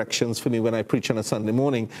list of corrections for me when I preach on a Sunday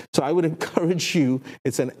morning. So I would encourage you,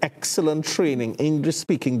 it's an excellent training, English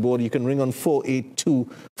Speaking Board. You can ring on 482-4269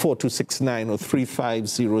 or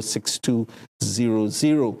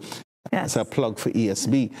 350-6200. as a plug for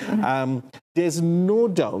ESB. There's no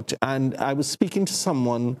doubt, and I was speaking to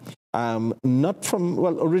someone not from,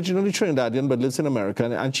 well, originally Trinidadian, but lives in America,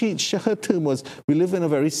 and her term was, we live in a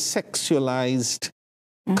very sexualized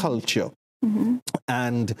culture.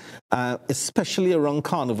 And especially around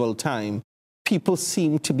carnival time, people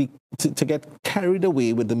seem to get carried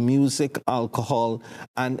away with the music, alcohol,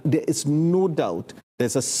 and there is no doubt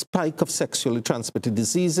there's a spike of sexually transmitted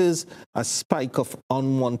diseases, a spike of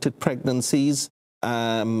unwanted pregnancies.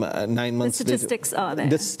 9 months the statistics later, are there.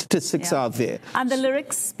 The statistics are there. And the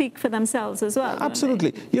lyrics speak for themselves as well.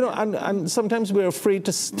 Absolutely. You know, and sometimes we're afraid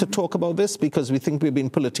to talk about this because we think we're being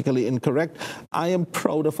politically incorrect. I am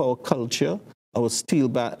proud of our culture, our steel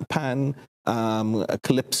pan,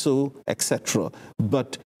 calypso, etc.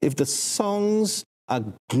 But if the songs are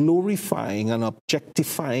glorifying and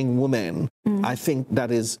objectifying women, I think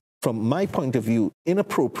that is, from my point of view,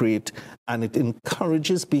 inappropriate, and it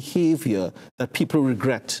encourages behavior that people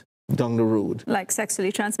regret down the road. Like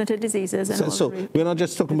sexually transmitted diseases. And so we're not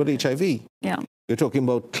just talking about HIV. Yeah. We're talking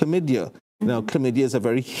about chlamydia. Now, chlamydia is a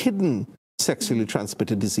very hidden sexually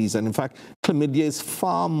transmitted disease. And in fact, chlamydia is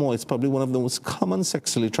far more, it's probably one of the most common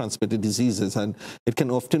sexually transmitted diseases. And it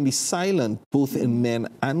can often be silent, both in men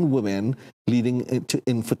and women, leading to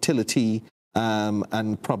infertility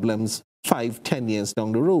and problems 5-10 years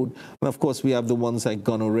down the road. And of course, we have the ones like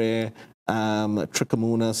gonorrhea,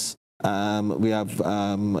 trichomonas, we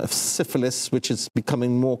have syphilis, which is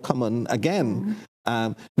becoming more common again.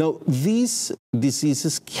 Now, these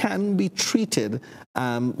diseases can be treated,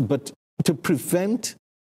 but to prevent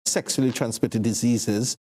sexually transmitted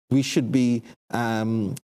diseases, we should be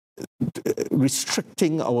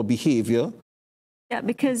restricting our behavior. Yeah,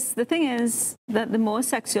 because the thing is that the more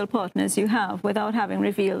sexual partners you have without having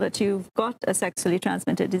revealed that you've got a sexually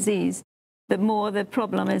transmitted disease, the more the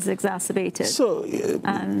problem is exacerbated. So,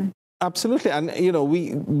 absolutely, and you know,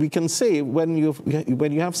 we can say when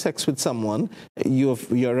you have sex with someone, you're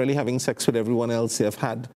really having sex with everyone else you have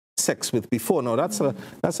had sex with before. Now that's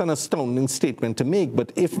an astounding statement to make.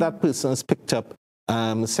 But if that person has picked up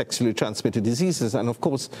sexually transmitted diseases, and of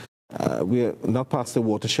course we're not past the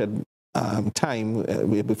watershed time,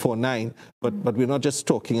 we're before 9, but we're not just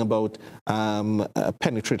talking about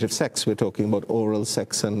penetrative sex, we're talking about oral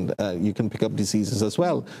sex, and you can pick up diseases as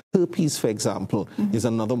well. Herpes, for example, is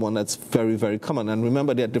another one that's very, very common. And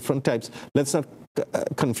remember, there are different types. Let's not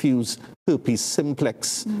confuse herpes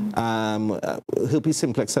simplex. Herpes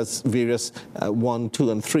simplex has various 1,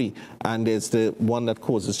 2, and 3, and there's the one that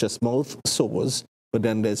causes just mouth sores, but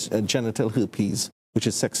then there's genital herpes, which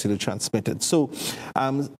is sexually transmitted. So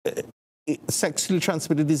sexually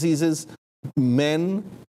transmitted diseases, men,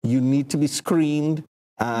 you need to be screened,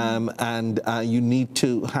 and you need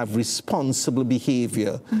to have responsible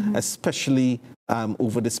behavior, especially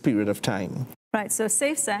over this period of time. Right, so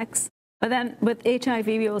safe sex, but then with HIV,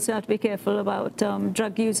 we also have to be careful about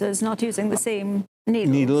drug users not using the same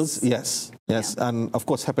needles. Needles, yes. Yeah. And of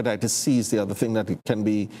course, hepatitis C is the other thing that it can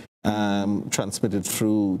be transmitted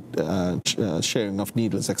through sharing of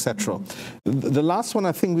needles, etc. The last one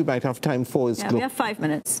I think we might have time for is... we have 5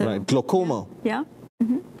 minutes. So. Right, glaucoma. Yeah.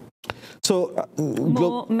 So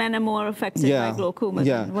more men are more affected by glaucoma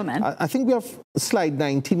than women. I think we have slide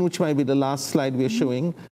 19, which might be the last slide we're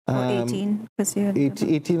showing. Or 18, because you have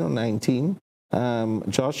 18 or 19.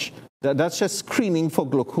 Josh, that's just screening for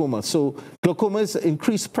glaucoma. So glaucoma is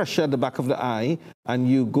increased pressure at the back of the eye, and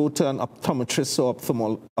you go to an optometrist or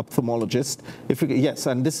ophthalmologist. Yes,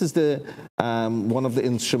 and this is the one of the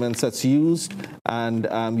instruments that's used, and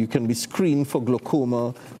you can be screened for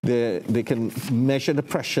glaucoma. They can measure the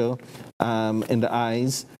pressure in the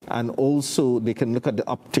eyes, and also they can look at the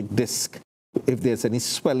optic disc, if there's any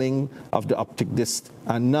swelling of the optic disc.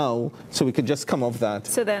 And now, so we could just come off that.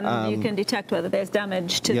 So then you can detect whether there's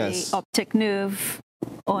damage to the optic nerve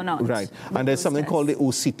or not. Right. And there's something called the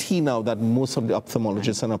OCT now that most of the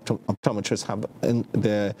ophthalmologists and optometrists have in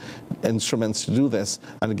their instruments to do this.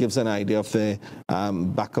 And it gives an idea of the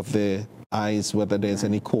back of the eyes, whether there's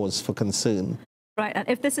any cause for concern. Right. And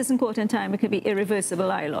if this isn't caught in time, it could be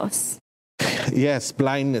irreversible eye loss. Yes,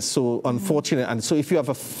 blindness. So unfortunate. And so if you have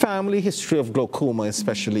a family history of glaucoma,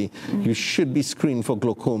 especially, you should be screened for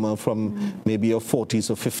glaucoma from maybe your 40s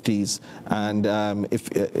or 50s. And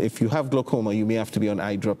if you have glaucoma, you may have to be on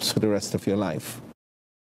eye drops for the rest of your life.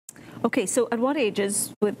 Okay, so at what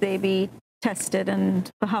ages would they be tested, and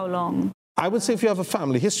for how long? I would say if you have a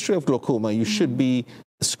family history of glaucoma, you should be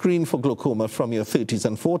screened for glaucoma from your 30s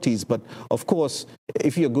and 40s. But of course,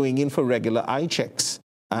 if you're going in for regular eye checks,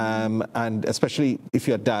 and especially if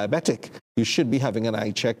you're diabetic, you should be having an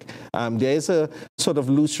eye check. There is a sort of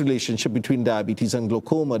loose relationship between diabetes and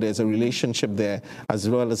glaucoma. There's a relationship there, as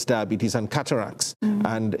well as diabetes and cataracts.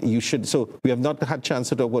 And you should, so we have not had a chance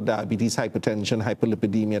to talk about diabetes, hypertension,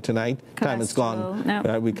 hyperlipidemia tonight. Time is gone.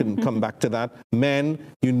 No. We can come back to that. Men,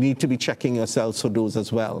 you need to be checking yourselves for those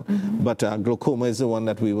as well. But glaucoma is the one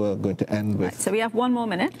that we were going to end with. Right, so we have 1 more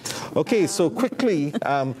minute. Okay, so quickly,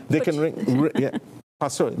 they can ring. Yeah.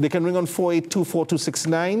 Pastor, they can ring on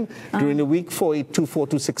 482-4269 during the week,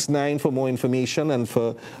 482-4269 for more information and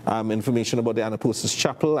for information about the Anaposis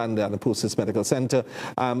Chapel and the Anaposis Medical Center.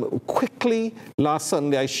 Quickly, last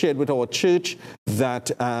Sunday I shared with our church that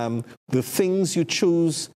the things you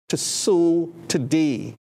choose to sow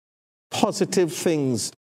today, positive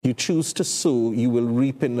things you choose to sow, you will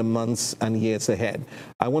reap in the months and years ahead.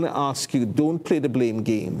 I want to ask you, don't play the blame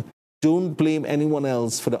game. Don't blame anyone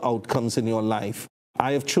else for the outcomes in your life.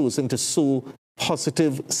 I have chosen to sow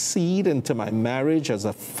positive seed into my marriage as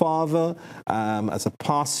a father, as a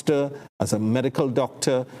pastor, as a medical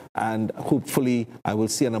doctor, and hopefully I will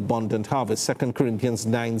see an abundant harvest. 2 Corinthians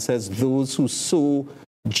 9 says, those who sow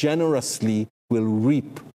generously will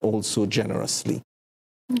reap also generously.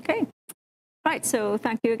 Okay. Right, so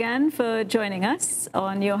thank you again for joining us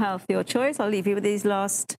on Your Health, Your Choice. I'll leave you with these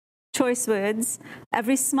last choice words.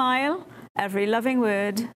 Every smile, every loving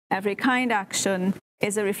word, every kind action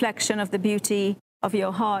is a reflection of the beauty of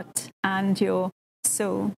your heart and your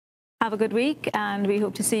soul. Have a good week, and we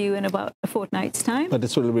hope to see you in about a fortnight's time. But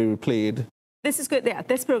this will be replayed. This is good. Yeah,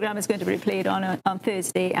 this program is going to be replayed on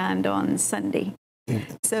Thursday and on Sunday.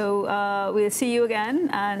 So we'll see you again,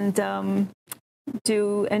 and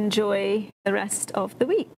do enjoy the rest of the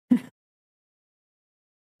week.